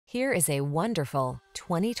Here is a wonderful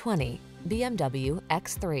 2020 BMW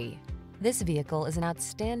X3. This vehicle is an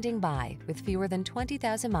outstanding buy with fewer than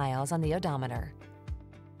 20,000 miles on the odometer.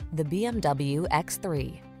 The BMW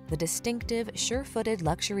X3, the distinctive, sure-footed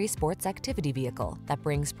luxury sports activity vehicle that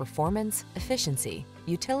brings performance, efficiency,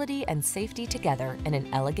 utility, and safety together in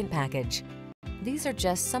an elegant package. These are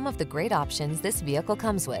just some of the great options this vehicle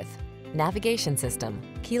comes with: navigation system,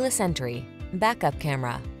 keyless entry, backup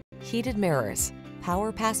camera, heated mirrors,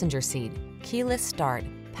 power passenger seat, keyless start,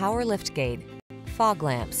 power liftgate, fog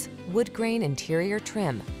lamps, wood grain interior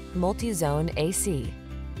trim, multi-zone AC.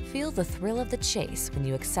 Feel the thrill of the chase when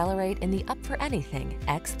you accelerate in the up-for-anything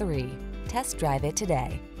X3. Test drive it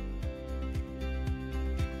today.